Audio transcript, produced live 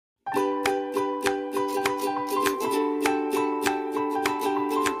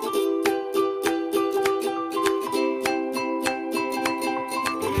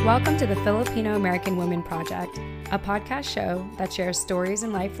Welcome to the Filipino American Women Project, a podcast show that shares stories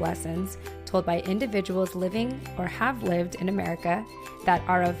and life lessons told by individuals living or have lived in America that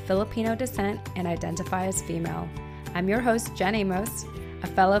are of Filipino descent and identify as female. I'm your host, Jen Amos, a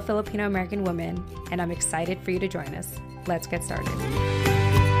fellow Filipino American woman, and I'm excited for you to join us. Let's get started.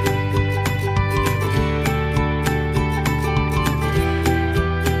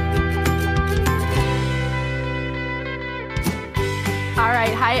 All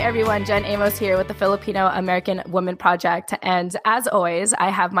right. Hi, everyone. Jen Amos here with the Filipino American Women Project. And as always, I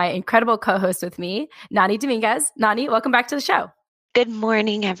have my incredible co-host with me, Nani Dominguez. Nani, welcome back to the show. Good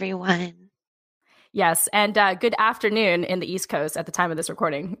morning, everyone. Yes. And good afternoon in the East Coast at the time of this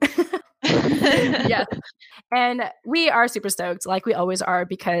recording. Yes. And we are super stoked, like we always are,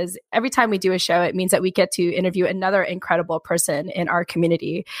 because every time we do a show, it means that we get to interview another incredible person in our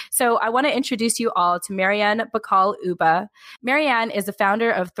community. So I want to introduce you all to Marian Bacol-Uba. Marian is the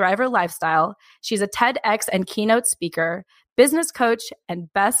founder of Thriver Lifestyle. She's a TEDx and keynote speaker, business coach,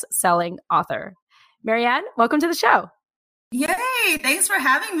 and best-selling author. Marian, welcome to the show. Yay! Thanks for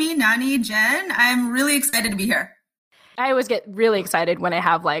having me, Nani, Jen. I'm really excited to be here. I always get really excited when I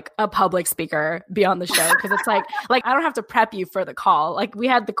have like a public speaker be on the show because it's like I don't have to prep you for the call. Like we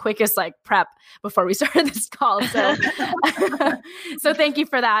had the quickest prep before we started this call. So, so thank you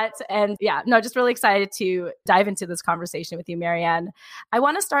for that. And yeah, no, just really excited to dive into this conversation with you, Marian. I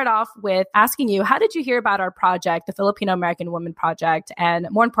want to start off with asking you, how did you hear about our project, the Filipino American Women Project? And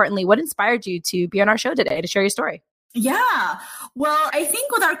more importantly, what inspired you to be on our show today to share your story? Yeah. Well, I think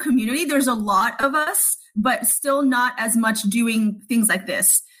with our community, there's a lot of us, but still not as much doing things like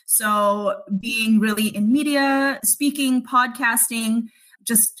this. So being really in media, speaking, podcasting,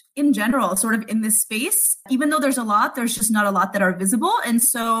 just in general, sort of in this space, even though there's a lot, there's just not a lot that are visible. And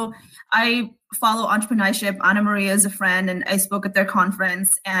so I follow entrepreneurship. Anna Maria is a friend, and I spoke at their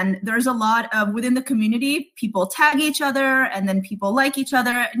conference. And there's a lot of, within the community, people tag each other, and then people like each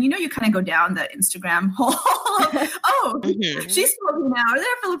other. And you kind of go down the Instagram hole. She's Filipina, or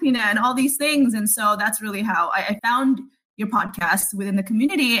they're Filipina, and all these things. And so that's really how I found your podcast within the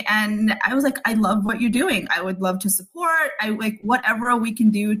community. And I was like, I love what you're doing. I would love to support. I like whatever we can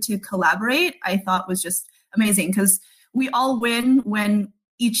do to collaborate, I thought was just amazing, because we all win when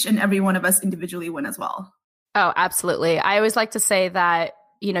each and every one of us individually win as well. Oh, absolutely. I always like to say that,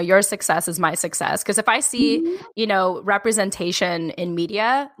 your success is my success. Because if I see, representation in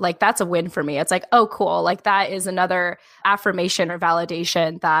media, that's a win for me. It's like, oh, cool. That is another affirmation or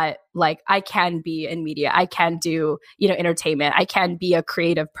validation that I can be in media. I can do, entertainment. I can be a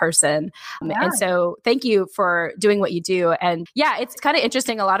creative person. Yeah. And so thank you for doing what you do. And yeah, it's kind of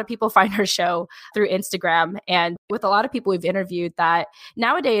interesting. A lot of people find our show through Instagram. And with a lot of people we've interviewed, that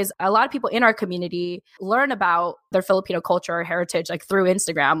nowadays, a lot of people in our community learn about their Filipino culture or heritage, through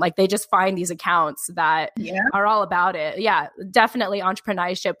Instagram. They just find these accounts that are all about it. Yeah, definitely.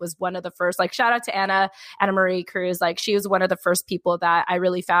 Entrepreneurship was one of the first, shout out to Anna Marie Cruz. She was one of the first people that I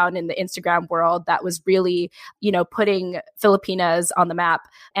really found in the Instagram world that was really, putting Filipinas on the map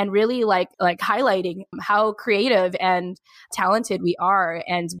and really highlighting how creative and talented we are.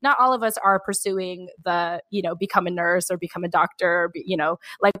 And not all of us are pursuing the, become a nurse or become a doctor,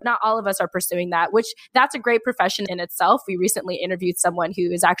 not all of us are pursuing that, which that's a great profession in itself. We recently interviewed someone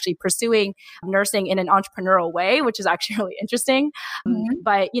who is actually pursuing nursing in an entrepreneurial way, which is actually really interesting.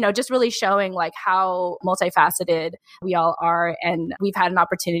 But, just really showing how multifaceted we all are. And we've had an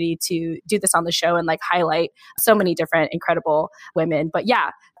opportunity to do this on the show and highlight so many different incredible women. But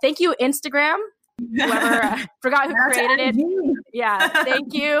yeah, thank you, Instagram. Whoever forgot who created it. Yeah,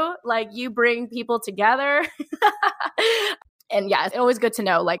 thank you. You bring people together. And yeah, it's always good to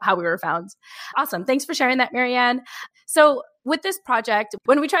know how we were found. Awesome. Thanks for sharing that, Marian. So with this project,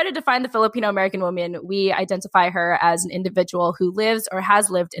 when we try to define the Filipino American woman, we identify her as an individual who lives or has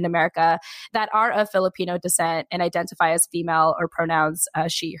lived in America that are of Filipino descent and identify as female or pronouns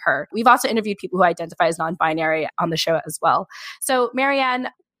she, her. We've also interviewed people who identify as non-binary on the show as well. So Marian,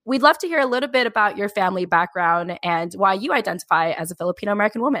 we'd love to hear a little bit about your family background and why you identify as a Filipino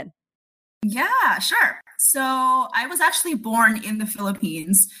American woman. Yeah, sure. So I was actually born in the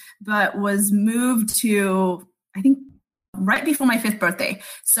Philippines, but was moved to, I think, right before my 5th birthday.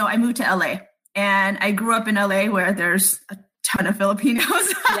 So I moved to LA, and I grew up in LA where there's a ton of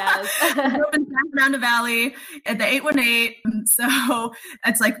Filipinos. Yes. I grew up in San Fernando Valley at the 818. So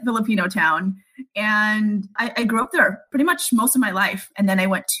it's Filipino town. And I grew up there pretty much most of my life. And then I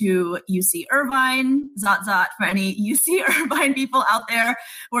went to UC Irvine, Zot for any UC Irvine people out there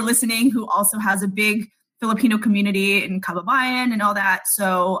who are listening, who also has a big Filipino community in Kababayan and all that.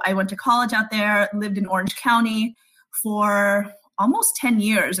 So I went to college out there, lived in Orange County for almost 10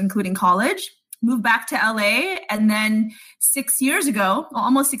 years, including college, moved back to LA. And then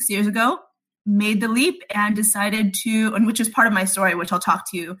almost 6 years ago, made the leap and decided to, and which is part of my story, which I'll talk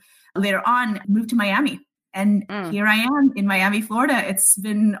to you later on, moved to Miami. And here I am in Miami, Florida. It's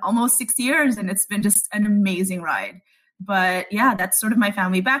been almost 6 years and it's been just an amazing ride. But yeah, that's sort of my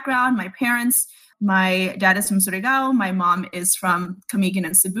family background. My parents, my dad is from Surigao. My mom is from Camiguin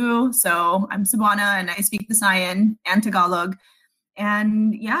and Cebu. So I'm Cebuana and I speak Visayan and Tagalog.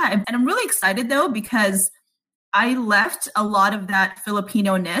 And yeah, and I'm really excited though, because I left a lot of that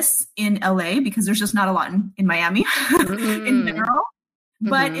Filipino-ness in LA because there's just not a lot in Miami in general.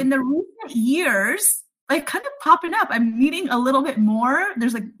 But in the recent years, like kind of popping up, I'm meeting a little bit more.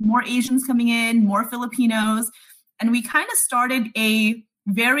 There's like more Asians coming in, more Filipinos. And we kind of started a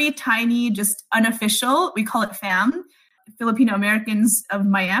very tiny, just unofficial, we call it FAM, Filipino Americans of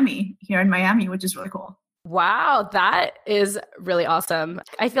Miami, here in Miami, which is really cool. Wow, that is really awesome.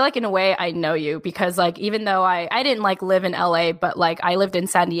 I feel like in a way I know you because like even though I didn't like live in LA, but like I lived in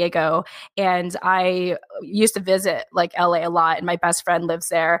San Diego and I used to visit like LA a lot and my best friend lives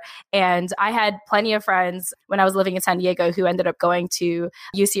there. And I had plenty of friends when I was living in San Diego who ended up going to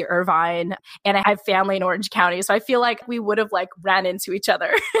UC Irvine, and I have family in Orange County. So I feel like we would have like ran into each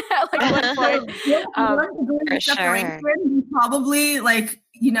other at like one point. For sure. We probably like,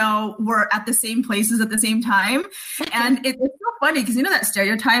 we're at the same places at the same time. And it's so funny because that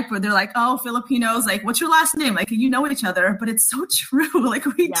stereotype where they're like, oh, Filipinos, like, what's your last name? Like, you know each other, but it's so true. Like,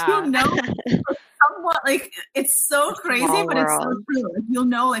 we do know somewhat, like, it's so crazy, but it's so true. Like, you'll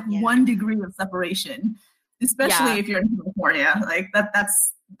know like 1 degree of separation, especially if you're in California. Like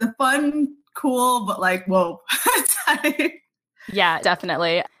that's the fun, cool, but like, whoa. Yeah,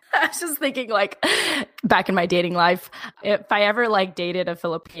 definitely. I was just thinking like back in my dating life, if I ever like dated a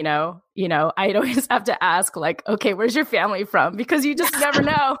Filipino, I'd always have to ask like, okay, where's your family from? Because you just never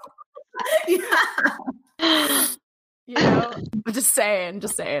know. I'm just saying.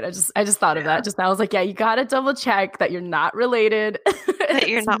 I just thought of that just now. I was like, yeah, you got to double check that you're not related. That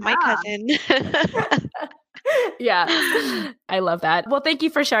you're not my cousin. Yeah, I love that. Well, thank you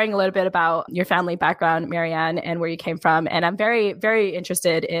for sharing a little bit about your family background, Marianne, and where you came from. And I'm very, very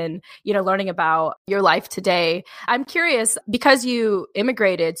interested in, learning about your life today. I'm curious, because you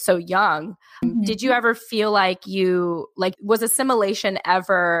immigrated so young, did you ever feel like was assimilation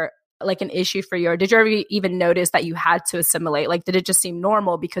ever like an issue for you? Or did you ever even notice that you had to assimilate? Like, did it just seem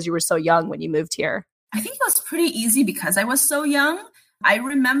normal because you were so young when you moved here? I think it was pretty easy because I was so young. I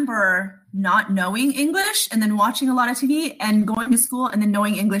remember not knowing English and then watching a lot of TV and going to school and then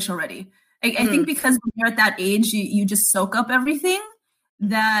knowing English already. I think because when you're at that age, you just soak up everything,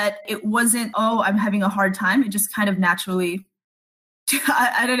 that it wasn't, oh, I'm having a hard time. It just kind of naturally,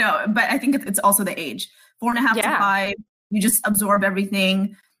 I don't know, but I think it's also the age. 4.5 to 5, you just absorb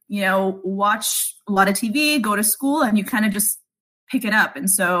everything, watch a lot of TV, go to school, and you kind of just pick it up. And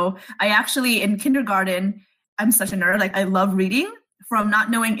so I actually, in kindergarten, I'm such a nerd. Like, I love reading. From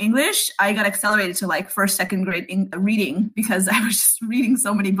not knowing English, I got accelerated to like 1st, 2nd grade reading because I was just reading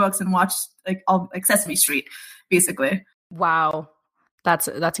so many books and watched like Sesame Street, basically. Wow. That's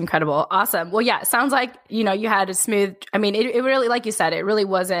incredible. Awesome. Well, yeah, it sounds like, you had a smooth, it really, like you said, it really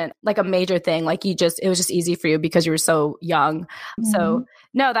wasn't like a major thing. Like it was just easy for you because you were so young. So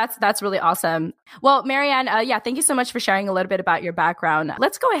no, that's really awesome. Well, Marianne, thank you so much for sharing a little bit about your background.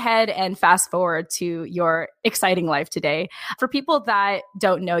 Let's go ahead and fast forward to your exciting life today. For people that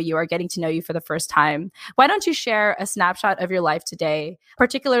don't know you or getting to know you for the first time, why don't you share a snapshot of your life today,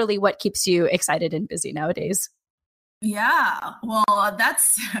 particularly what keeps you excited and busy nowadays? Yeah, well,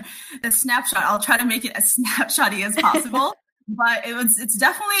 that's a snapshot. I'll try to make it as snapshotty as possible. But it's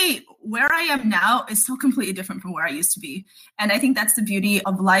definitely where I am now is so completely different from where I used to be. And I think that's the beauty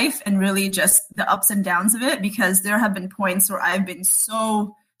of life and really just the ups and downs of it, because there have been points where I've been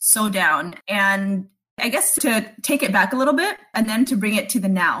so down. And I guess to take it back a little bit and then to bring it to the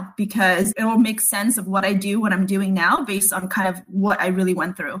now, because it will make sense of what I do, what I'm doing now based on kind of what I really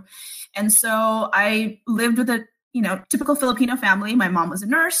went through. And so I lived with a typical Filipino family. My mom was a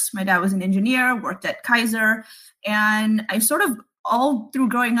nurse. My dad was an engineer, worked at Kaiser. And I sort of all through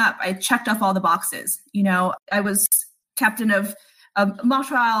growing up, I checked off all the boxes. I was captain of mock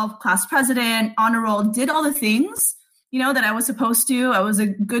trial, class president, honor roll, did all the things, that I was supposed to. I was a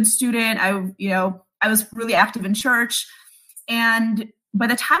good student. I was really active in church. And by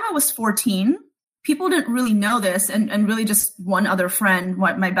the time I was 14, people didn't really know this, and really just one other friend,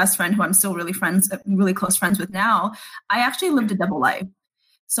 my best friend, who I'm still really close friends with now, I actually lived a double life.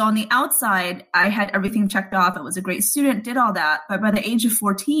 So on the outside, I had everything checked off. I was a great student, did all that. But by the age of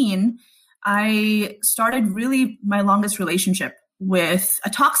 14, I started really my longest relationship with a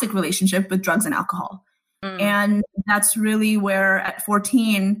toxic relationship with drugs and alcohol. And that's really where at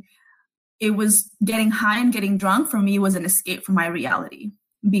 14, it was getting high and getting drunk for me was an escape from my reality,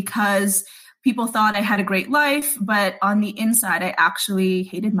 because people thought I had a great life, but on the inside, I actually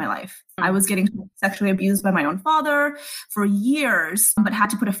hated my life. I was getting sexually abused by my own father for years, but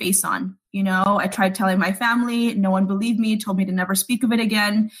had to put a face on. You know, I tried telling my family, no one believed me, told me to never speak of it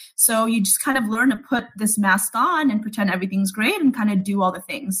again. So you just kind of learn to put this mask on and pretend everything's great and kind of do all the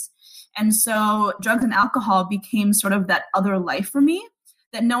things. And so drugs and alcohol became sort of that other life for me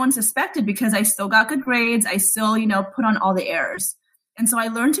that no one suspected, because I still got good grades. I still, put on all the airs. And so I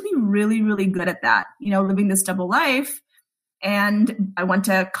learned to be really, really good at that, living this double life. And I went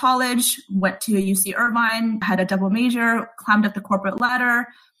to college, went to UC Irvine, had a double major, climbed up the corporate ladder.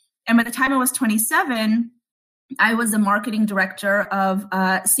 And by the time I was 27, I was a marketing director of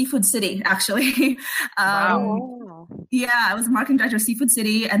Seafood City, actually. Wow. Yeah, I was a marketing director of Seafood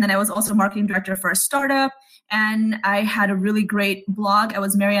City. And then I was also marketing director for a startup. And I had a really great blog. I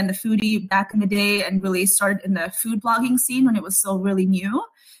was Marian the Foodie back in the day and really started in the food blogging scene when it was still really new.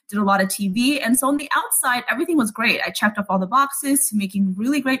 Did a lot of TV. And so on the outside, everything was great. I checked off all the boxes to making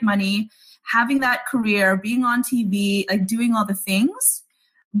really great money, having that career, being on TV, like doing all the things.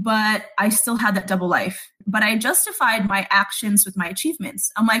 But I still had that double life. But I justified my actions with my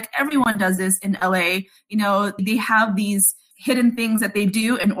achievements. I'm like, everyone does this in LA. They have these hidden things that they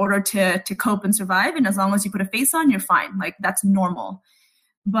do in order to cope and survive. And as long as you put a face on, you're fine. Like, that's normal.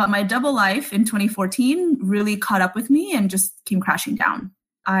 But my double life in 2014 really caught up with me and just came crashing down.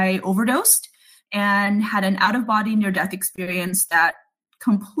 I overdosed and had an out-of-body near-death experience that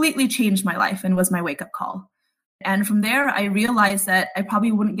completely changed my life and was my wake-up call. And from there, I realized that I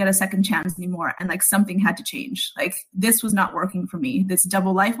probably wouldn't get a second chance anymore. And like, something had to change. Like, this was not working for me. This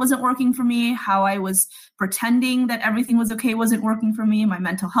double life wasn't working for me. How I was pretending that everything was okay wasn't working for me. My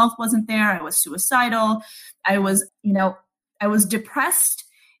mental health wasn't there. I was suicidal. I was depressed,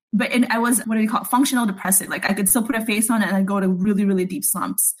 but I was, what do you call it? Functional depressive. Like, I could still put a face on it and I'd go to really, really deep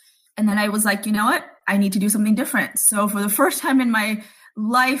slumps. And then I was like, you know what? I need to do something different. So for the first time in my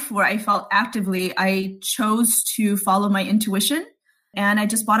life where I felt actively, I chose to follow my intuition, and I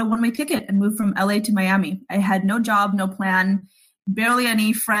just bought a one-way ticket and moved from LA to Miami. I had no job, no plan, barely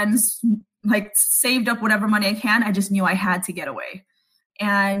any friends, like saved up whatever money I can. I just knew I had to get away.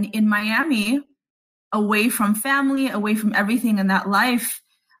 And in Miami, away from family, away from everything in that life,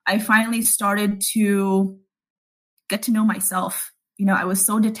 I finally started to get to know myself. I was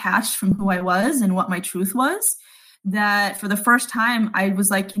so detached from who I was and what my truth was, that for the first time, I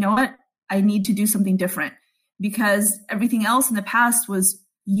was like, you know what? I need to do something different, because everything else in the past was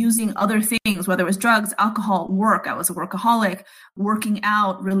using other things, whether it was drugs, alcohol, work. I was a workaholic, working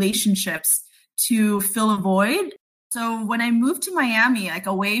out, relationships, to fill a void. So when I moved to Miami, like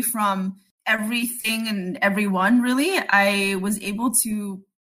away from everything and everyone, really, I was able to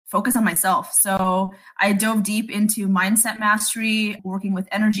focus on myself. So I dove deep into mindset mastery, working with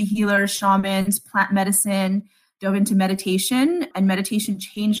energy healers, shamans, plant medicine, dove into meditation, and meditation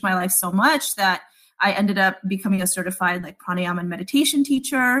changed my life so much that I ended up becoming a certified pranayama and meditation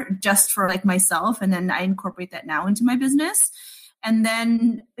teacher just for myself. And then I incorporate that now into my business. And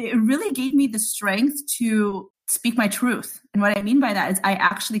then it really gave me the strength to speak my truth. And what I mean by that is I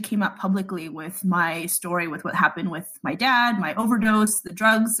actually came out publicly with my story, with what happened with my dad, my overdose, the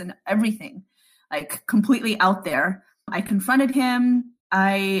drugs, and everything, completely out there. I confronted him.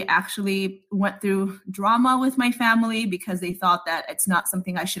 I actually went through drama with my family because they thought that it's not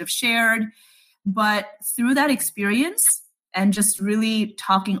something I should have shared. But through that experience and just really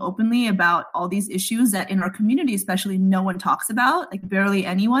talking openly about all these issues that in our community, especially, no one talks about, barely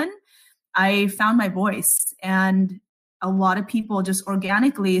anyone, I found my voice. And a lot of people just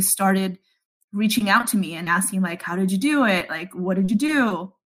organically started reaching out to me and asking, how did you do it? What did you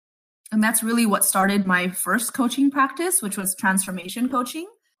do? And that's really what started my first coaching practice, which was transformation coaching.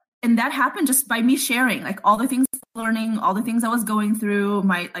 And that happened just by me sharing all the things I was learning, all the things I was going through,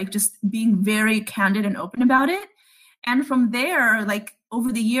 just being very candid and open about it. And from there,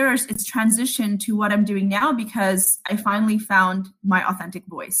 over the years, it's transitioned to what I'm doing now because I finally found my authentic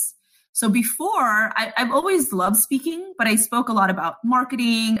voice. So before, I've always loved speaking, but I spoke a lot about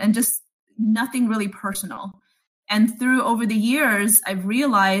marketing and just nothing really personal. And over the years, I've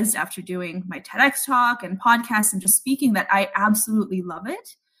realized after doing my TEDx talk and podcasts and just speaking that I absolutely love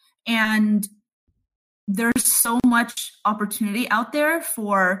it. And there's so much opportunity out there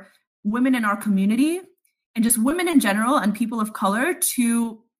for women in our community and just women in general and people of color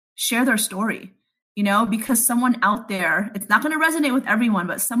to share their story. because someone out there, it's not going to resonate with everyone,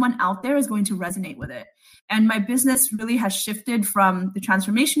 but someone out there is going to resonate with it. And my business really has shifted from the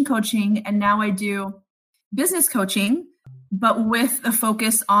transformation coaching, and now I do business coaching, but with a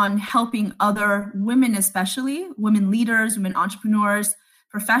focus on helping other women, especially women leaders, women entrepreneurs,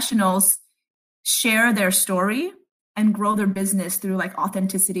 professionals, share their story and grow their business through like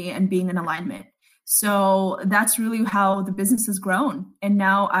authenticity and being in alignment. So that's really how the business has grown. And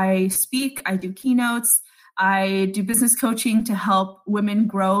now I speak, I do keynotes, I do business coaching to help women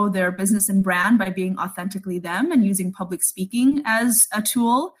grow their business and brand by being authentically them and using public speaking as a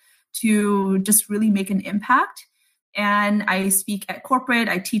tool to just really make an impact. And I speak at corporate.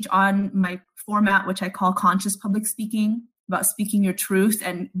 I teach on my format, which I call conscious public speaking, about speaking your truth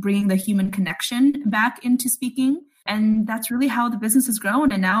and bringing the human connection back into speaking. And that's really how the business has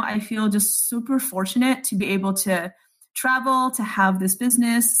grown. And now I feel just super fortunate to be able to travel, to have this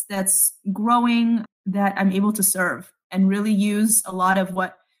business that's growing, that I'm able to serve and really use a lot of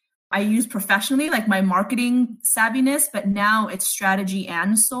what I use professionally, like my marketing savviness, but now it's strategy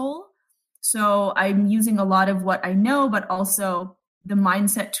and soul. So I'm using a lot of what I know, but also the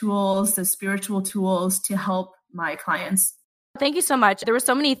mindset tools, the spiritual tools to help my clients. Thank you so much. There were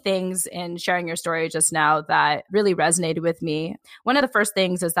so many things in sharing your story just now that really resonated with me. One of the first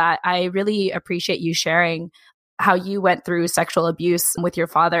things is that I really appreciate you sharing how you went through sexual abuse with your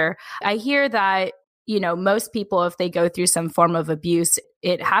father. I hear that, most people, if they go through some form of abuse,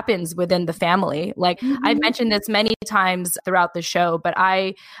 it happens within the family. Like I've mentioned this many times throughout the show, but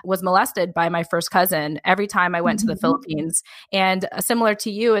I was molested by my first cousin every time I went to the Philippines. And similar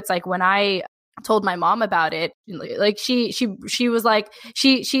to you, it's like when I told my mom about it, like she was like,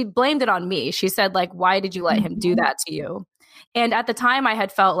 she blamed it on me. She said, like, why did you let him do that to you? And at the time I had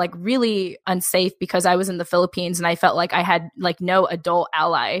felt like really unsafe because I was in the Philippines and I felt like I had like no adult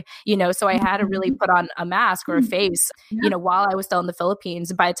ally, so I had to really put on a mask or a face, while I was still in the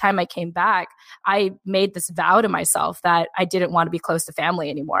Philippines. And by the time I came back, I made this vow to myself that I didn't want to be close to family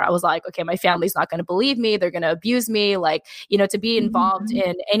anymore. I was like, okay, my family's not going to believe me. They're going to abuse me. Like, to be involved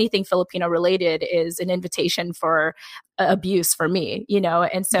in anything Filipino related is an invitation for abuse for me,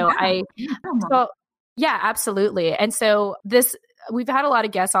 and so yeah, absolutely. And so we've had a lot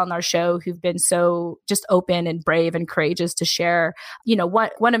of guests on our show who've been so just open and brave and courageous to share,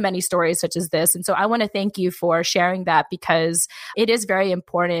 one of many stories such as this. And so I want to thank you for sharing that, because it is very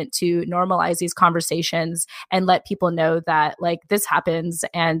important to normalize these conversations and let people know that like this happens.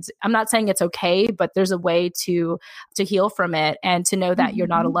 And I'm not saying it's okay, but there's a way to heal from it and to know that you're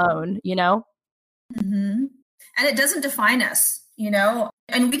not alone, And it doesn't define us,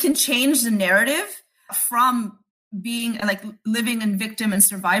 and we can change the narrative from being like living in victim and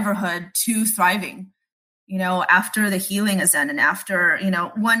survivorhood to thriving, after the healing is done. And after,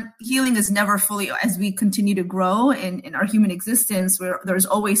 one, healing is never fully, as we continue to grow in our human existence, where there's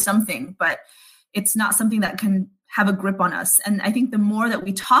always something, but it's not something that can have a grip on us. And I think the more that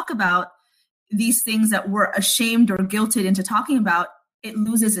we talk about these things that we're ashamed or guilted into talking about, it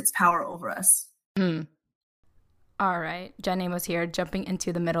loses its power over us. All right, Jen Amos here, jumping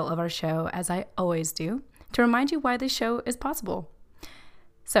into the middle of our show, as I always do, to remind you why this show is possible.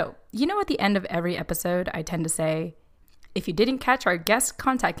 So, at the end of every episode, I tend to say, if you didn't catch our guest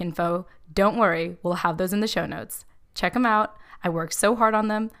contact info, don't worry, we'll have those in the show notes. Check them out. I worked so hard on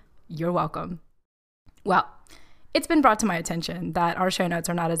them. You're welcome. Well, it's been brought to my attention that our show notes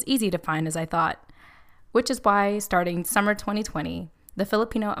are not as easy to find as I thought, which is why starting summer 2020, the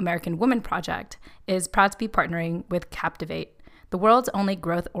Filipino American Women Project is proud to be partnering with Captivate, the world's only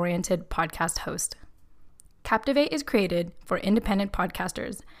growth-oriented podcast host. Captivate is created for independent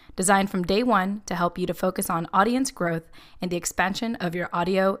podcasters, designed from day one to help you to focus on audience growth and the expansion of your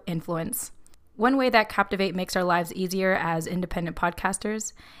audio influence. One way that Captivate makes our lives easier as independent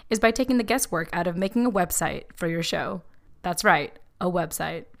podcasters is by taking the guesswork out of making a website for your show. That's right, a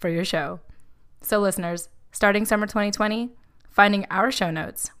website for your show. So listeners, starting summer 2020, finding our show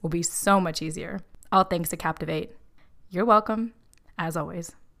notes will be so much easier. All thanks to Captivate. You're welcome, as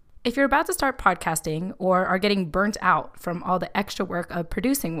always. If you're about to start podcasting or are getting burnt out from all the extra work of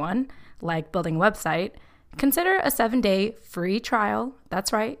producing one, like building a website, consider a 7-day free trial,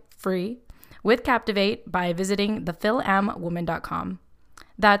 that's right, free, with Captivate by visiting thefilamwoman.com.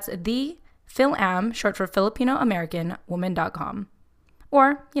 That's the Filam, short for Filipino American Woman.com.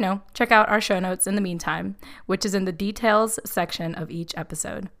 Or, check out our show notes in the meantime, which is in the details section of each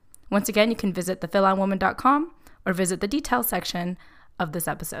episode. Once again, you can visit thefilamwoman.com or visit the details section of this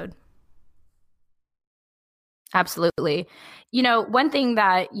episode. Absolutely. One thing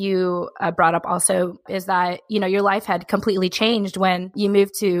that you brought up also is that, your life had completely changed when you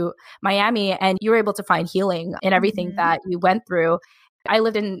moved to Miami and you were able to find healing in everything that you went through. I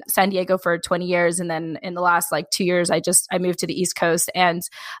lived in San Diego for 20 years. And then in the last 2 years, I moved to the East Coast, and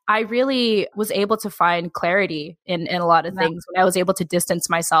I really was able to find clarity in a lot of things when I was able to distance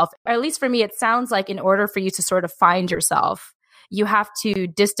myself. Or at least for me, it sounds like in order for you to sort of find yourself, you have to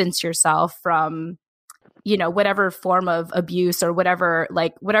distance yourself from whatever form of abuse or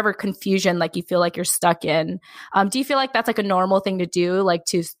whatever confusion you feel like you're stuck in. Do you feel like that's a normal thing to do,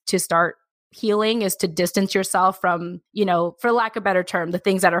 to start healing, is to distance yourself from, for lack of a better term, the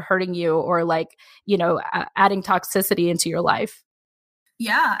things that are hurting you, or adding toxicity into your life?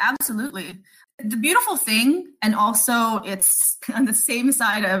 Yeah, absolutely. The beautiful thing, and also it's on the same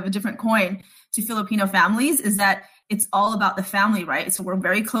side of a different coin to Filipino families, is that it's all about the family, right? So we're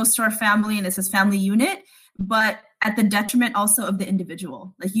very close to our family, and it's this family unit, but at the detriment also of the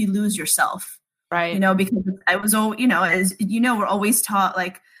individual. You lose yourself, right? Because I was, as we're always taught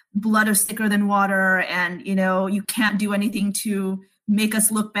blood is thicker than water, and you can't do anything to make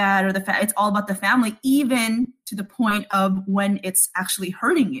us look bad, or it's all about the family, even to the point of when it's actually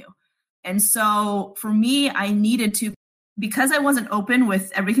hurting you. And so for me, I needed to, because I wasn't open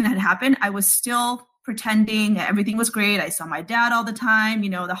with everything that had happened, I was still pretending everything was great. I saw my dad all the time,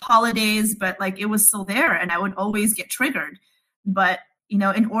 the holidays, but it was still there, and I would always get triggered. But,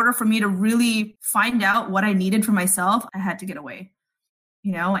 in order for me to really find out what I needed for myself, I had to get away,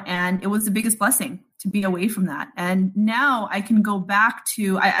 and it was the biggest blessing to be away from that. And now I can go back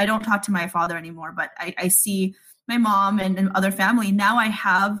to, I don't talk to my father anymore, but I see my mom and other family. Now I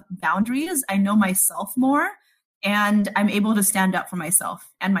have boundaries. I know myself more, and I'm able to stand up for myself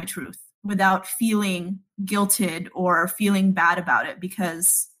and my truth without feeling guilted or feeling bad about it,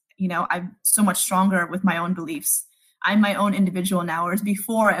 because, I'm so much stronger with my own beliefs. I'm my own individual now, whereas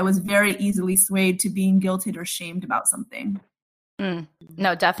before I was very easily swayed to being guilted or shamed about something.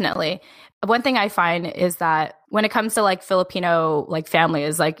 No, definitely. One thing I find is that when it comes to Filipino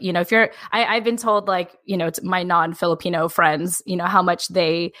families, if you're, I've been told to my non-Filipino friends, how much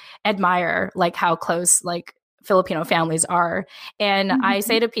they admire how close Filipino families are. And I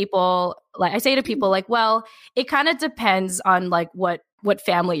say to people, well, it kind of depends on what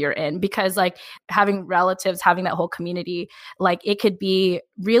family you're in, because having relatives, having that whole community, it could be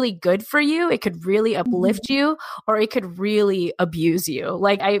really good for you, it could really uplift you, or it could really abuse you.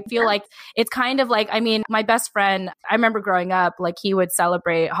 I feel it's kind of my best friend, I remember growing up, he would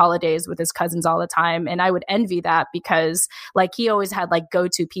celebrate holidays with his cousins all the time, and I would envy that, because he always had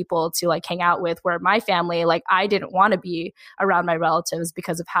go-to people to hang out with, where my family, I didn't want to be around my relatives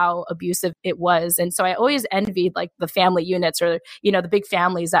because of how abusive it was. And so I always envied the family units, or the big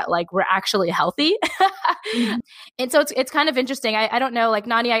families that were actually healthy. And so it's kind of interesting. I don't know,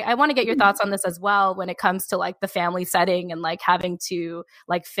 Nani, I want to get your thoughts on this as well, when it comes to the family setting and having to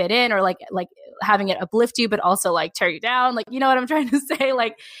fit in, or having it uplift you but also tear you down, you know what I'm trying to say.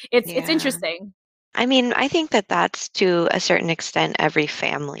 It's interesting. I mean, I think that that's to a certain extent every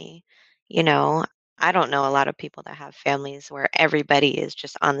family. I don't know a lot of people that have families where everybody is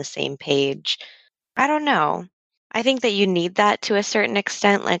just on the same page. I don't know. I think that you need that to a certain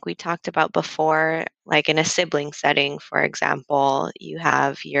extent, like we talked about before, in a sibling setting, for example, you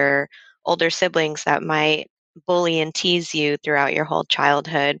have your older siblings that might bully and tease you throughout your whole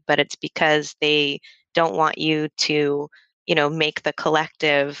childhood, but it's because they don't want you to, make the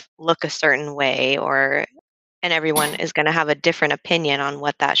collective look a certain way, and everyone is going to have a different opinion on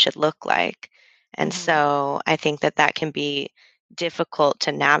what that should look like. And so I think that that can be difficult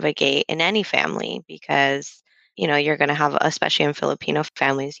to navigate in any family, because you're going to have, especially in Filipino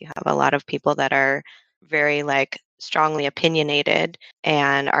families, you have a lot of people that are very strongly opinionated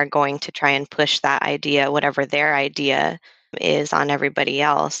and are going to try and push that idea, whatever their idea is, on everybody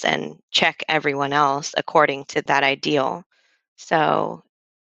else and check everyone else according to that ideal. So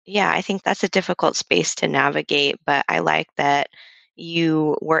yeah, I think that's a difficult space to navigate, but I like that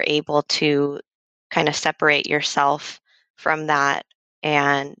you were able to kind of separate yourself from that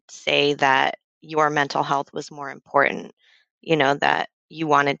and say that your mental health was more important, that you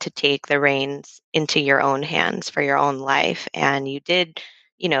wanted to take the reins into your own hands for your own life. And you did,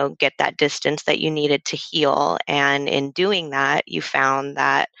 get that distance that you needed to heal. And in doing that, you found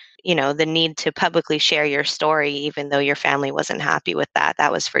that the need to publicly share your story, even though your family wasn't happy with that,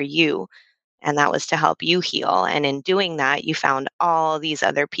 that was for you. And that was to help you heal. And in doing that, you found all these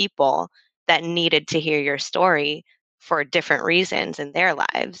other people that needed to hear your story for different reasons in their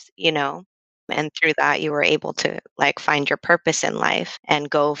lives. And through that, you were able to find your purpose in life and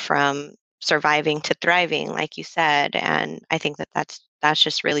go from surviving to thriving, like you said. And I think that that's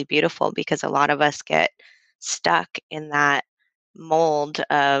just really beautiful, because a lot of us get stuck in that mold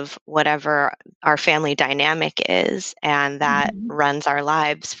of whatever our family dynamic is, and that Mhm. runs our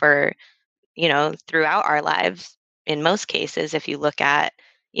lives for, throughout our lives. In most cases, if you look at,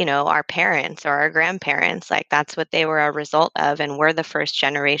 our parents or our grandparents, like that's what they were a result of. And we're the first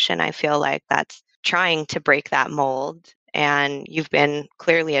generation, I feel like, that's trying to break that mold. And you've been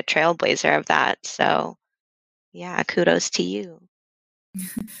clearly a trailblazer of that. So, yeah, kudos to you.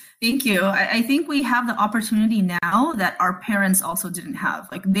 Thank you. I think we have the opportunity now that our parents also didn't have.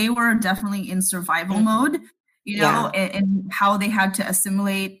 Like they were definitely in survival mode, Yeah. and how they had to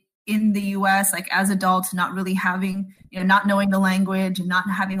assimilate in the US, like as adults, not really having, not knowing the language and not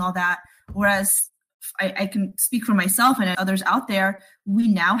having all that. Whereas I can speak for myself and others out there, we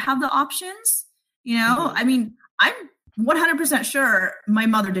now have the options. I mean, I'm 100% sure my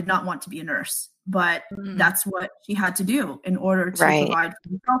mother did not want to be a nurse, but that's what she had to do in order to provide for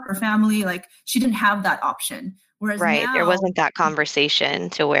herself, her family. Like she didn't have that option. Whereas now, there wasn't that conversation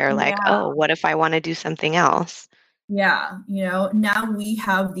to where like, oh, what if I want to do something else? Yeah. Now we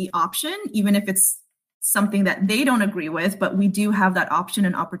have the option, even if it's something that they don't agree with, but we do have that option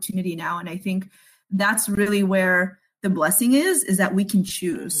and opportunity now. And I think that's really where the blessing is that we can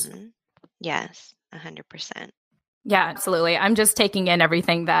choose. Yes, 100%. Yeah, absolutely. I'm just taking in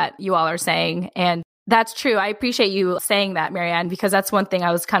everything that you all are saying. And that's true. I appreciate you saying that, Marianne, because that's one thing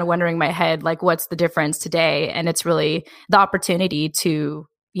I was kind of wondering in my head, like, what's the difference today? And it's really the opportunity to,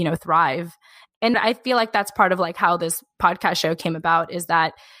 thrive. And I feel like that's part of like how this podcast show came about, is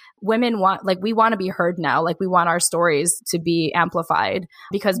that women we want to be heard now. Like we want our stories to be amplified,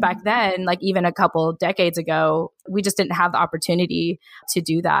 because back then, like even a couple decades ago, we just didn't have the opportunity to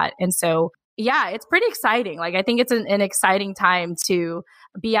do that. And so yeah, it's pretty exciting. Like, I think it's an exciting time to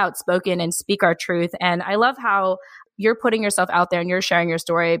be outspoken and speak our truth. And I love how you're putting yourself out there and you're sharing your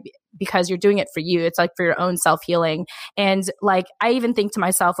story because you're doing it for you. It's like for your own self-healing. And like, I even think to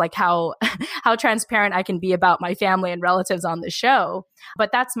myself, like how transparent I can be about my family and relatives on the show.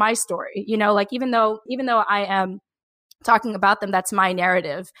 But that's my story, like even though I am talking about them, that's my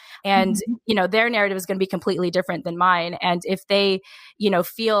narrative. And, their narrative is going to be completely different than mine. And if they,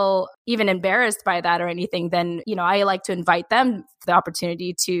 feel even embarrassed by that or anything, then, I like to invite them for the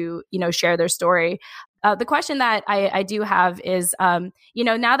opportunity to, share their story. The question that I do have is, now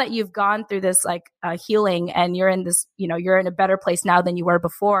that you've gone through this like healing and you're in this, you're in a better place now than you were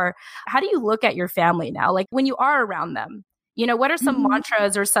before, how do you look at your family now? Like when you are around them, what are some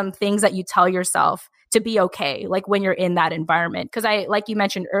mantras or some things that you tell yourself to be okay, like when you're in that environment? Because like you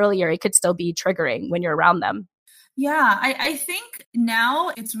mentioned earlier, it could still be triggering when you're around them. Yeah, I think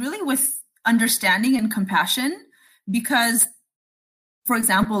now it's really with understanding and compassion, because for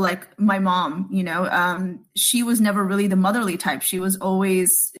example, like my mom, she was never really the motherly type. She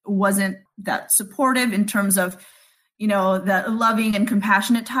wasn't that supportive in terms of, that loving and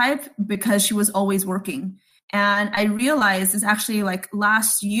compassionate type, because she was always working. And I realized it's actually like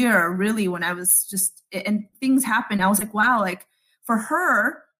last year, really, when I was and things happened, I was like, wow, like for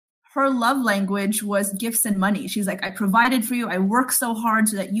her love language was gifts and money. She's like, I provided for you. I worked so hard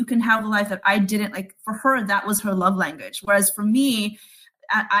so that you can have the life that I didn't. Like for her, that was her love language. Whereas for me,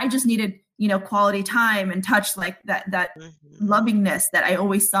 I just needed, quality time and touch, like that lovingness that I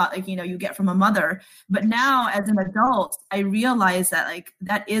always thought, like, you get from a mother. But now as an adult, I realize that like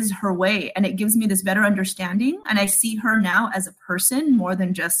that is her way, and it gives me this better understanding. And I see her now as a person more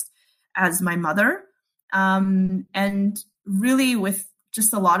than just as my mother. And really with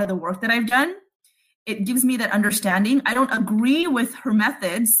just a lot of the work that I've done, it gives me that understanding. I don't agree with her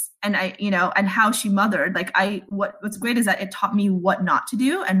methods and and how she mothered. Like what's great is that it taught me what not to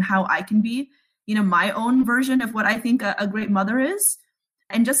do and how I can be, my own version of what I think a great mother is.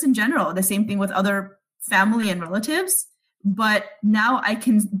 And just in general, the same thing with other family and relatives. But now I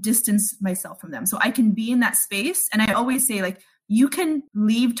can distance myself from them. So I can be in that space. And I always say, like, you can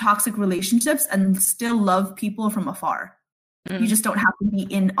leave toxic relationships and still love people from afar. You just don't have to be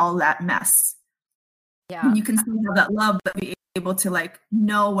in all that mess. Yeah. And you can still have that love, but be able to like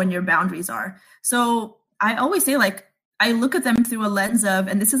know when your boundaries are. So I always say, like, I look at them through a lens of,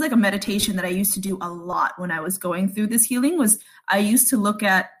 and this is like a meditation that I used to do a lot when I was going through this healing, was I used to look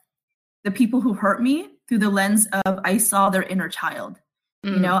at the people who hurt me through the lens of, I saw their inner child.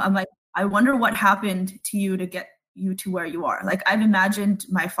 I'm like, I wonder what happened to you to get you to where you are. Like, I've imagined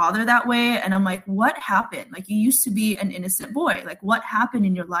my father that way. And I'm like, what happened? Like, you used to be an innocent boy. Like, what happened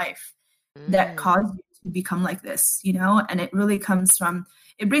in your life that caused you to become like this, And it really comes from,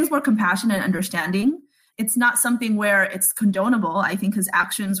 it brings more compassion and understanding. it's not something where it's condonable, I think his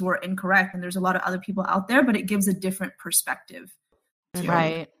actions were incorrect and there's a lot of other people out there, but it gives a different perspective too.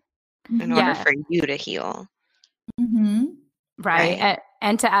 Right. In order for you to heal. Mm-hmm. Right.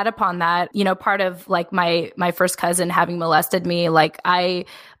 And to add upon that, part of like my first cousin having molested me, like I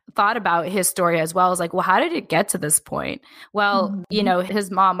thought about his story as well. I was like, well, how did it get to this point? Well, his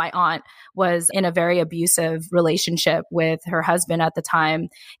mom, my aunt, was in a very abusive relationship with her husband at the time,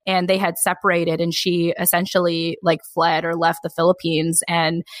 and they had separated, and she essentially like fled or left the Philippines,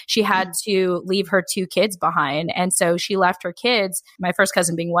 and she had to leave her 2 kids behind. And so she left her kids, my first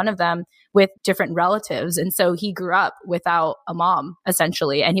cousin being one of them, with different relatives. And so he grew up without a mom,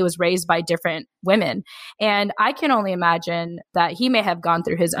 essentially, and he was raised by different women. And I can only imagine that he may have gone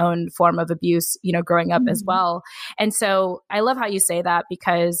through his own form of abuse, growing up as well. And so I love how you say that,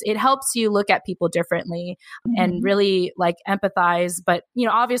 because it helps you look at people differently and really like empathize, but,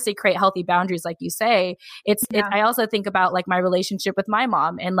 obviously create healthy boundaries. Like you say, I also think about like my relationship with my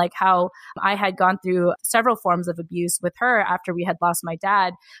mom and like how I had gone through several forms of abuse with her after we had lost my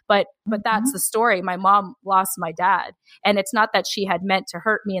dad. But that's the story. My mom lost my dad. And it's not that she had meant to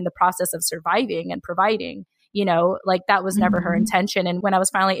hurt me in the process of surviving and providing, like that was never her intention. And when I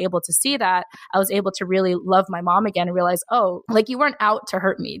was finally able to see that, I was able to really love my mom again and realize, oh, like you weren't out to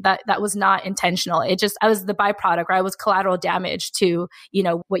hurt me. That was not intentional. I was the byproduct, or I was collateral damage to,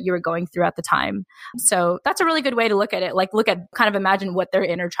 what you were going through at the time. So that's a really good way to look at it. Like kind of imagine what their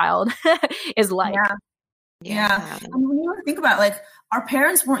inner child is like. Yeah. And when you think about it, like our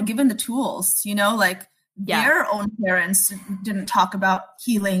parents weren't given the tools, their own parents didn't talk about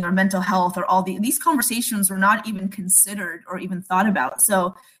healing or mental health, or all these conversations were not even considered or even thought about.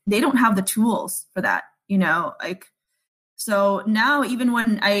 So they don't have the tools for that, so now even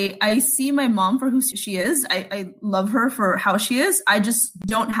when I see my mom for who she is, I love her for how she is. I just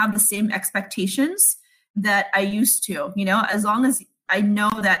don't have the same expectations that I used to, as long as I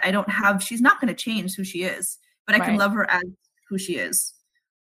know that she's not going to change who she is, but I can love her as who she is.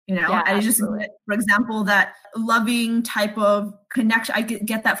 I just, for example, that loving type of connection, I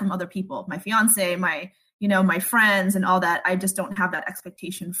get that from other people, my fiance, my friends and all that. I just don't have that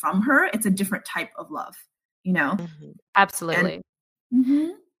expectation from her. It's a different type of love, Absolutely.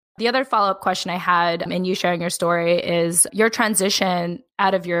 The other follow-up question I had in you sharing your story is your transition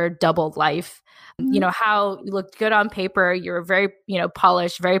out of your doubled life. How you looked good on paper. You were very,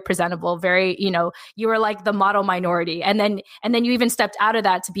 polished, very presentable, very, you were like the model minority. And then you even stepped out of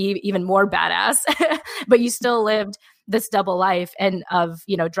that to be even more badass, but you still lived this double life and of,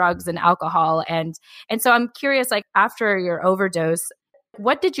 drugs and alcohol. And so I'm curious, like after your overdose,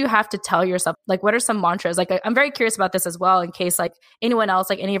 what did you have to tell yourself? Like, what are some mantras? Like, I'm very curious about this as well, in case like anyone else,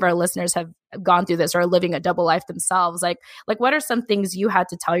 like any of our listeners have gone through this or are living a double life themselves. Like what are some things you had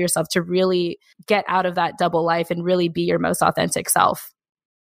to tell yourself to really get out of that double life and really be your most authentic self?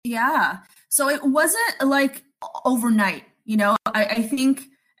 Yeah. So it wasn't like overnight, I think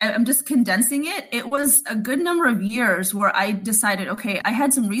I'm just condensing it. It was a good number of years where I decided, okay, I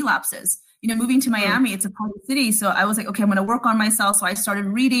had some relapses. Moving to Miami, it's a party city. So I was like, okay, I'm going to work on myself. So I started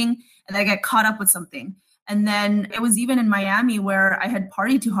reading and I got caught up with something. And then it was even in Miami where I had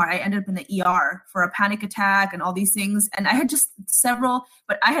partied too hard. I ended up in the ER for a panic attack and all these things. And I had just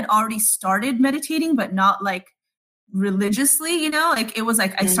but I had already started meditating, but not like religiously, like it was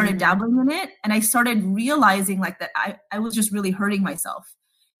like I started dabbling in it and I started realizing like that I was just really hurting myself.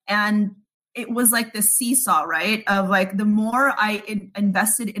 And it was like the seesaw, right? Of like, the more I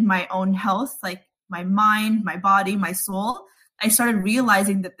invested in my own health, like my mind, my body, my soul, I started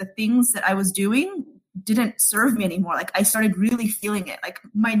realizing that the things that I was doing didn't serve me anymore. Like I started really feeling it. Like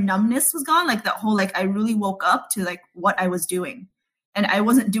my numbness was gone. Like that whole, like I really woke up to like what I was doing, and I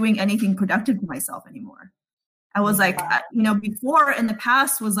wasn't doing anything productive for myself anymore. I was like, before in the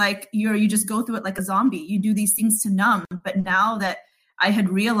past was like, you just go through it like a zombie. You do these things to numb. But now that I had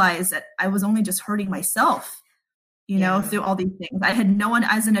realized that I was only just hurting myself, through all these things. I had no one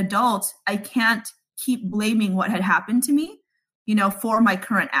as an adult. I can't keep blaming what had happened to me, for my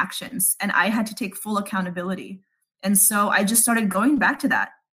current actions. And I had to take full accountability. And so I just started going back to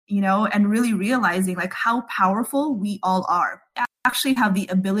that, and really realizing like how powerful we all are. We actually have the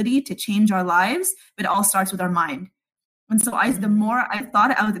ability to change our lives, but it all starts with our mind. And so the more I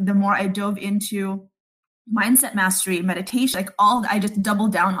thought, the more I dove into mindset mastery, meditation, I just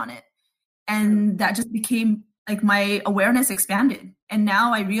doubled down on it. And that just became like my awareness expanded. And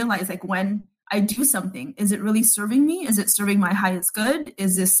now I realize like when I do something, is it really serving me? Is it serving my highest good?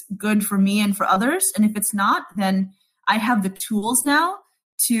 Is this good for me and for others? And if it's not, then I have the tools now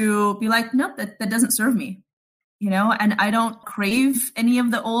to be like, nope, that doesn't serve me. and I don't crave any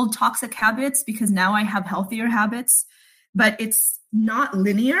of the old toxic habits because now I have healthier habits, but it's not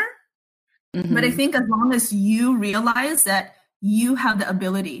linear. Mm-hmm. But I think as long as you realize that you have the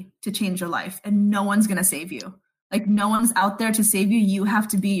ability to change your life and no one's going to save you. Like no one's out there to save you. You have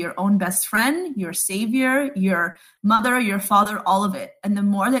to be your own best friend, your savior, your mother, your father, all of it. And the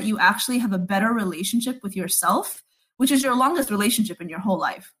more that you actually have a better relationship with yourself, which is your longest relationship in your whole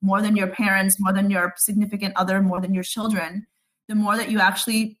life, more than your parents, more than your significant other, more than your children, the more that you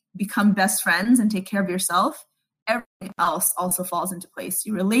actually become best friends and take care of yourself, everything else also falls into place.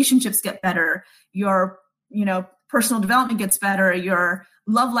 Your relationships get better, your, personal development gets better, your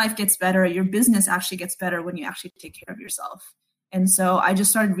love life gets better, your business actually gets better when you actually take care of yourself. And so I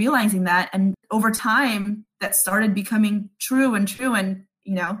just started realizing that. And over time, that started becoming true. And,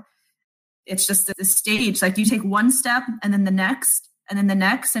 it's just this stage, like you take one step and then the next and then the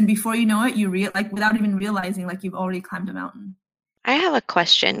next. And before you know it, without even realizing, like you've already climbed a mountain. I have a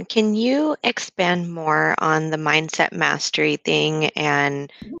question. Can you expand more on the mindset mastery thing and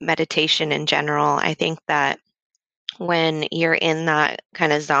meditation in general? I think that when you're in that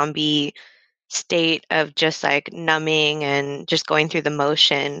kind of zombie state of just like numbing and just going through the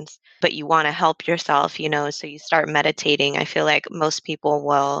motions, but you want to help yourself, so you start meditating. I feel like most people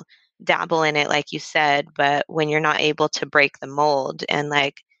will dabble in it, like you said, but when you're not able to break the mold and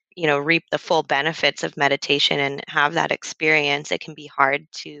reap the full benefits of meditation and have that experience, it can be hard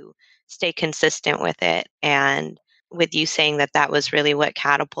to stay consistent with it. And with you saying that was really what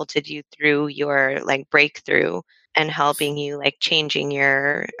catapulted you through your breakthrough and helping you changing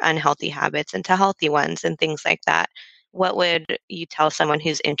your unhealthy habits into healthy ones and things like that. What would you tell someone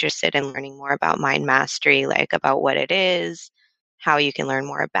who's interested in learning more about mind mastery, about what it is, how you can learn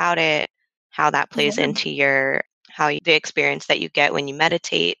more about it, how that plays into the experience that you get when you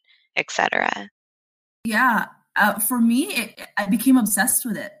meditate, etc.? Yeah. For me, I became obsessed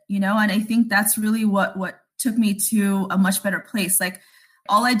with it, and I think that's really what took me to a much better place.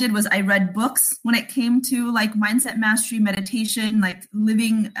 All I did was I read books when it came to mindset mastery, meditation,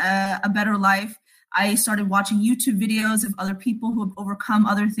 living a better life. I started watching YouTube videos of other people who have overcome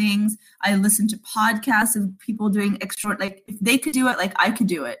other things. I listened to podcasts of people doing if they could do it, I could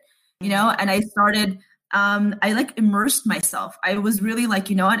do it, and I started, I immersed myself. I was really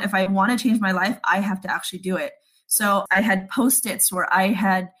if I want to change my life, I have to actually do it. So I had Post-its where I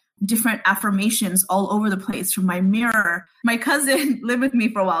had different affirmations all over the place from my mirror. My cousin lived with me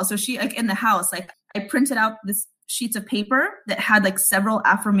for a while. So she in the house, I printed out this sheets of paper that had several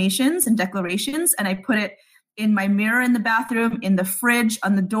affirmations and declarations. And I put it in my mirror in the bathroom, in the fridge,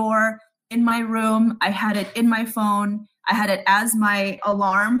 on the door, in my room. I had it in my phone. I had it as my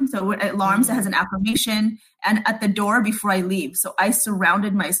alarm. So it alarms, it has an affirmation, and at the door before I leave. So I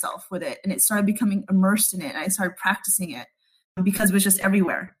surrounded myself with it and it started becoming immersed in it. And I started practicing it because it was just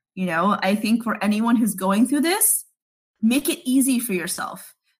everywhere. I think for anyone who's going through this, make it easy for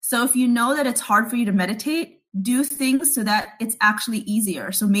yourself. So if you know that it's hard for you to meditate, do things so that it's actually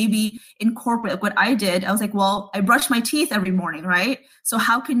easier. So maybe incorporate what I did. I was I brush my teeth every morning, right? So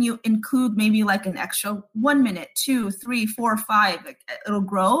how can you include maybe an extra 1 minute, 2, 3, 4, 5, it'll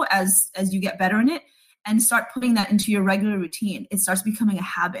grow as you get better in it, and start putting that into your regular routine. It starts becoming a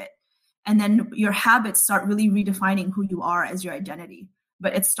habit. And then your habits start really redefining who you are as your identity.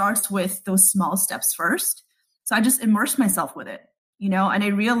 But it starts with those small steps first. So I just immersed myself with it, and I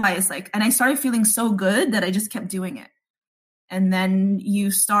realized and I started feeling so good that I just kept doing it. And then you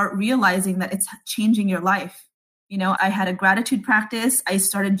start realizing that it's changing your life. I had a gratitude practice. I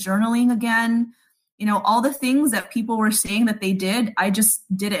started journaling again. All the things that people were saying that they did, I just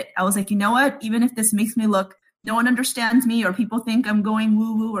did it. I was you know what, even if this makes me look, no one understands me or people think I'm going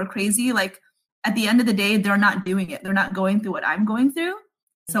woo woo or crazy, at the end of the day, they're not doing it. They're not going through what I'm going through.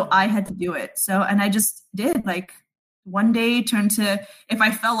 So I had to do it. So, and I just did one day turned to, if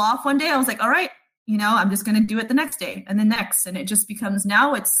I fell off one day, I was all right, I'm just going to do it the next day and the next. And it just becomes,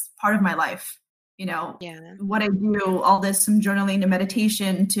 now it's part of my life. What I do, all this from journaling to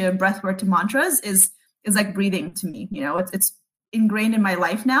meditation to breathwork to mantras is like breathing to me. It's ingrained in my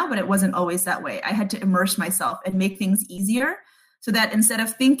life now, but it wasn't always that way. I had to immerse myself and make things easier. So that instead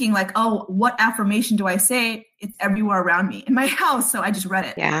of thinking oh, what affirmation do I say? It's everywhere around me in my house. So I just read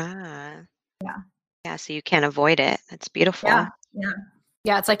it. Yeah. So you can't avoid it. That's beautiful.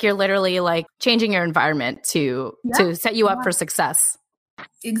 Yeah. It's you're literally changing your environment to set you up for success.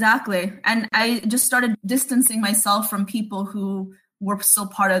 Exactly. And I just started distancing myself from people who were still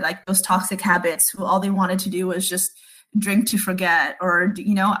part of those toxic habits, who all they wanted to do was just drink to forget. Or,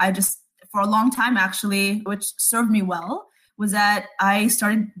 I just, for a long time actually, which served me well, was that I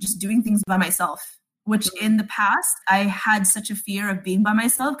started just doing things by myself. which in the past, I had such a fear of being by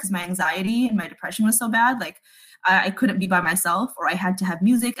myself because my anxiety and my depression was so bad. Like I couldn't be by myself, or I had to have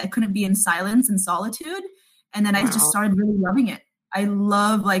music. I couldn't be in silence and solitude. And then I just started really loving it. I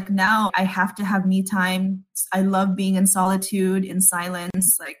love, like, now I have to have me time. I love being in solitude, in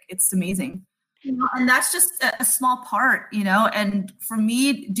silence. Like, it's amazing. You know, and that's just a small part, you know, and for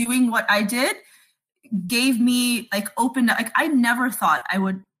me, doing what I did gave me like I never thought I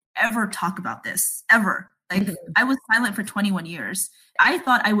would ever talk about this ever. Like I was silent for 21 years. I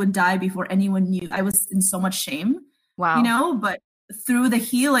thought I would die before anyone knew. I was in so much shame, you know, but through the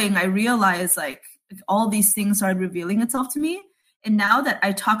healing, I realized like all these things started revealing itself to me. And now that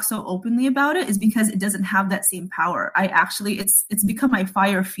I talk so openly about it is because it doesn't have that same power. I actually, it's become my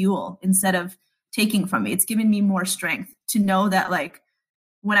fire fuel instead of taking from me. It's given me more strength to know that, like,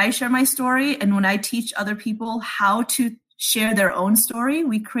 when I share my story and when I teach other people how to share their own story,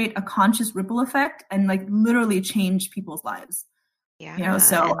 we create a conscious ripple effect and like literally change people's lives. Yeah. You know,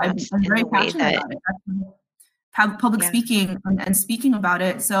 so I'm very passionate about it. Public speaking and speaking about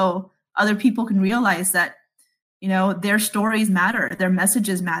it so other people can realize that, you know, their stories matter, their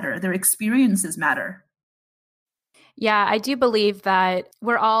messages matter, their experiences matter. Yeah, I do believe that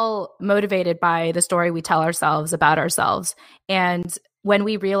we're all motivated by the story we tell ourselves about ourselves. And when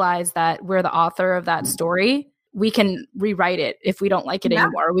we realize that we're the author of that story, we can rewrite it if we don't like it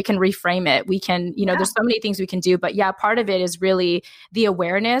anymore. We can reframe it. We can, you know, there's so many things we can do. But yeah, part of it is really the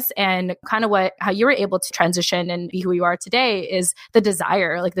awareness and kind of how you were able to transition and be who you are today is the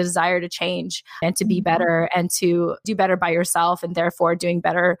desire to change and to be better and to do better by yourself and therefore doing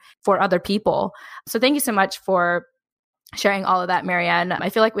better for other people. So thank you so much for sharing all of that, Marian. I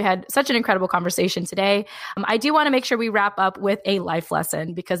feel like we had such an incredible conversation today. I do want to make sure we wrap up with a life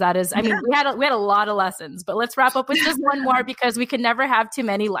lesson because that is, I mean, we had a lot of lessons, but let's wrap up with just one more because we can never have too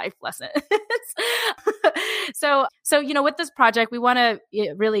many life lessons. So, you know, with this project, we want to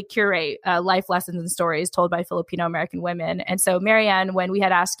really curate life lessons and stories told by Filipino American women. And so, Marian, when we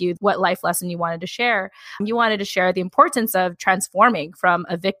had asked you what life lesson you wanted to share the importance of transforming from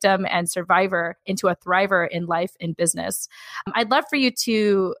a victim and survivor into a thriver in life and business. I'd love for you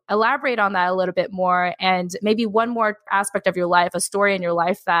to elaborate on that a little bit more and maybe one more aspect of your life, a story in your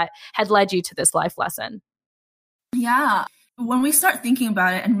life that had led you to this life lesson. Yeah. When we start thinking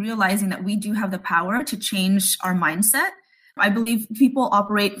about it and realizing that we do have the power to change our mindset, I believe people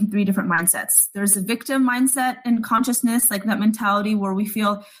operate in 3 different mindsets. There's a victim mindset and consciousness, like that mentality where we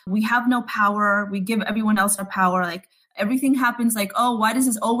feel we have no power, we give everyone else our power, like everything happens like, oh, why does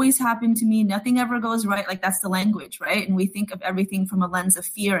this always happen to me? Nothing ever goes right. Like that's the language, right? And we think of everything from a lens of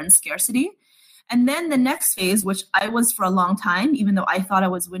fear and scarcity. And then the next phase, which I was for a long time, even though I thought I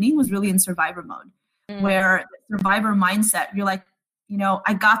was winning, was really in survivor mode, where survivor mindset, you're like, you know,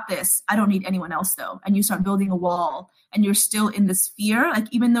 I got this. I don't need anyone else though. And you start building a wall and you're still in this fear. Like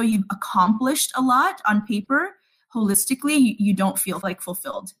even though you've accomplished a lot on paper, holistically, you don't feel like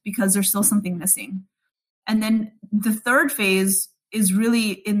fulfilled because there's still something missing. And then the third phase is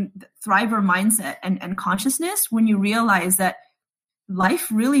really in the thriver mindset and consciousness when you realize that life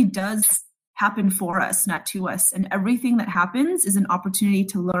really does happen for us, not to us. And everything that happens is an opportunity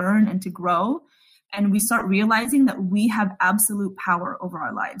to learn and to grow. And we start realizing that we have absolute power over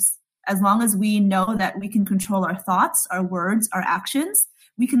our lives. As long as we know that we can control our thoughts, our words, our actions,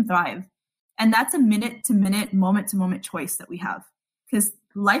 we can thrive. And that's a minute to minute, moment to moment choice that we have because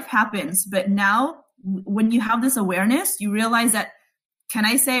life happens. But now when you have this awareness, you realize that, can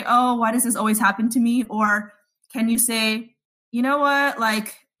I say, oh, why does this always happen to me? Or can you say, you know what,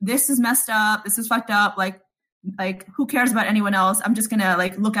 like, this is messed up. This is fucked up. Like, who cares about anyone else? I'm just going to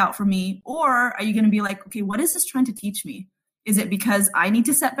like look out for me. Or are you going to be like, okay, what is this trying to teach me? Is it because I need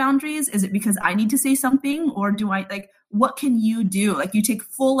to set boundaries? Is it because I need to say something? Or do I what can you do? Like you take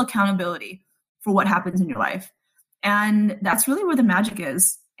full accountability for what happens in your life. And that's really where the magic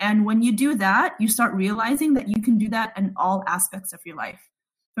is. And when you do that, you start realizing that you can do that in all aspects of your life,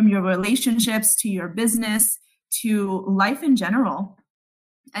 from your relationships to your business to life in general.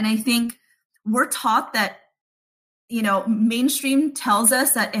 And I think we're taught that, you know, mainstream tells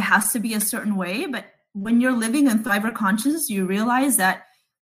us that it has to be a certain way. But when you're living in thriver consciousness, you realize that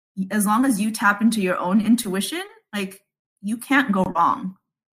as long as you tap into your own intuition, like you can't go wrong.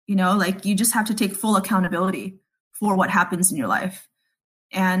 You know, like you just have to take full accountability for what happens in your life.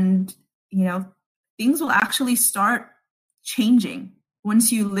 And, you know, things will actually start changing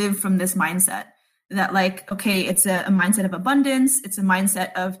once you live from this mindset that like, okay, it's a mindset of abundance. It's a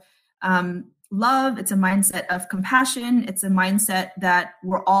mindset of love. It's a mindset of compassion. It's a mindset that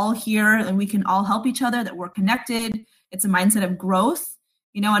we're all here and we can all help each other, that we're connected. It's a mindset of growth.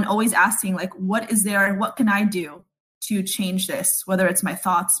 and always asking, like, what is there? What can I do to change this? Whether it's my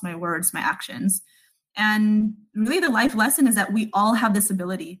thoughts, my words, my actions. And really the life lesson is that we all have this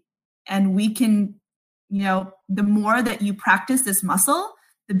ability, and we can, the more that you practice this muscle,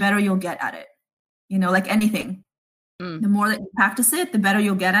 the better you'll get at it. Like anything. The more that you practice it, the better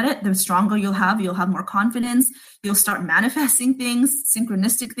you'll get at it, the stronger you'll have more confidence. You'll start manifesting things.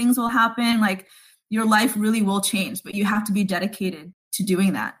 Synchronistic things will happen. Like your life really will change, but you have to be dedicated to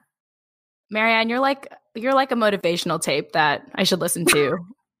doing that. Marianne, you're like a motivational tape that I should listen to.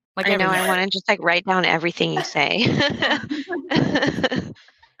 Like I know, I want to just like write down everything you say.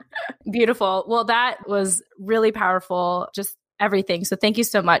 Beautiful. Well, that was really powerful. Just everything. So thank you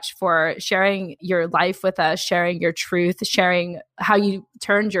so much for sharing your life with us, sharing your truth, sharing how you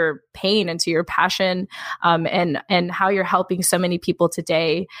turned your pain into your passion, and how you're helping so many people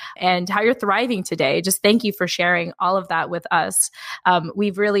today and how you're thriving today. Just thank you for sharing all of that with us.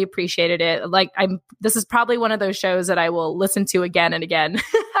 We've really appreciated it. This is probably one of those shows that I will listen to again and again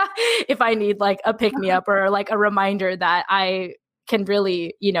if I need like a pick me up or like a reminder that I can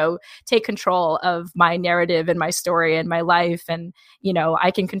really, take control of my narrative and my story and my life. And,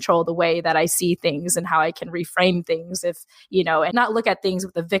 I can control the way that I see things and how I can reframe things and not look at things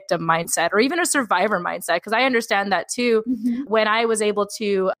with a victim mindset or even a survivor mindset. Because I understand that too. Mm-hmm. When I was able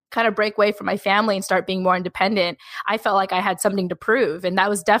to kind of break away from my family and start being more independent, I felt like I had something to prove. And that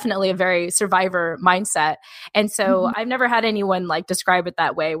was definitely a very survivor mindset. And so I've never had anyone like describe it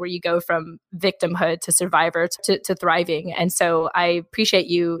that way, where you go from victimhood to survivor to thriving. And so I appreciate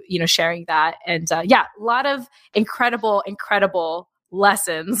you, sharing that. And a lot of incredible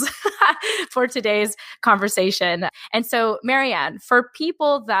lessons for today's conversation. And so, Marianne, for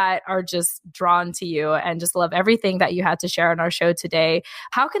people that are just drawn to you and just love everything that you had to share on our show today,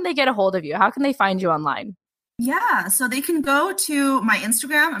 how can they get a hold of you? How can they find you online? Yeah, so they can go to my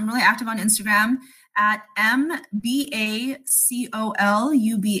Instagram. I'm really active on Instagram at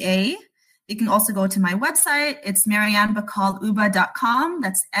MBACOLUBA. They can also go to my website. It's marianbacol-uba.com.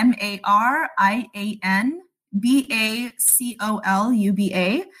 That's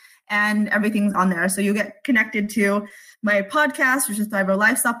MarianBacol-Uba. And everything's on there. So you'll get connected to my podcast, which is Thriver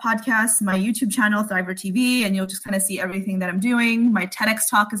Lifestyle Podcast, my YouTube channel, Thriver TV, and you'll just kind of see everything that I'm doing. My TEDx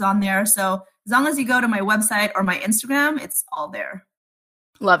talk is on there. So as long as you go to my website or my Instagram, it's all there.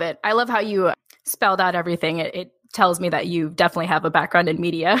 Love it. I love how you spelled out everything. It tells me that you definitely have a background in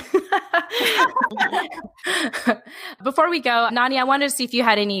media. Before we go, Nani, I wanted to see if you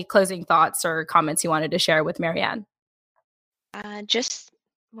had any closing thoughts or comments you wanted to share with Marianne. Just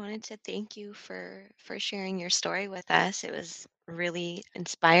wanted to thank you for sharing your story with us. It was really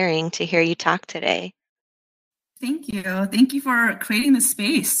inspiring to hear you talk today. Thank you. Thank you for creating the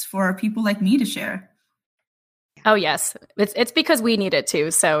space for people like me to share. Oh yes, it's because we need it too.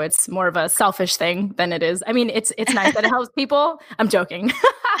 So it's more of a selfish thing than it is. I mean, it's nice that it helps people. I'm joking.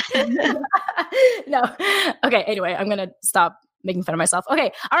 No. Okay. Anyway, I'm gonna stop making fun of myself.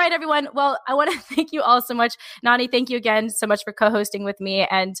 Okay. All right, everyone. Well, I want to thank you all so much. Nani, thank you again so much for co-hosting with me.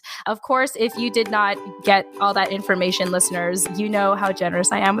 And of course, if you did not get all that information, listeners, you know how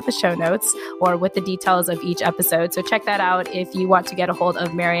generous I am with the show notes or with the details of each episode. So check that out if you want to get a hold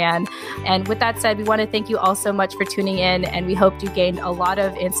of Marianne. And with that said, we want to thank you all so much for tuning in. And we hope you gained a lot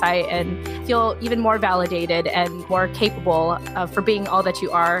of insight and feel even more validated and more capable for being all that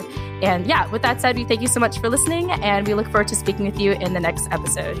you are. And with that said, we thank you so much for listening, and we look forward to speaking with you in the next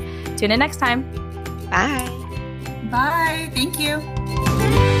episode. Tune in next time. Bye. Bye. Thank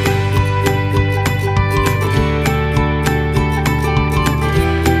you.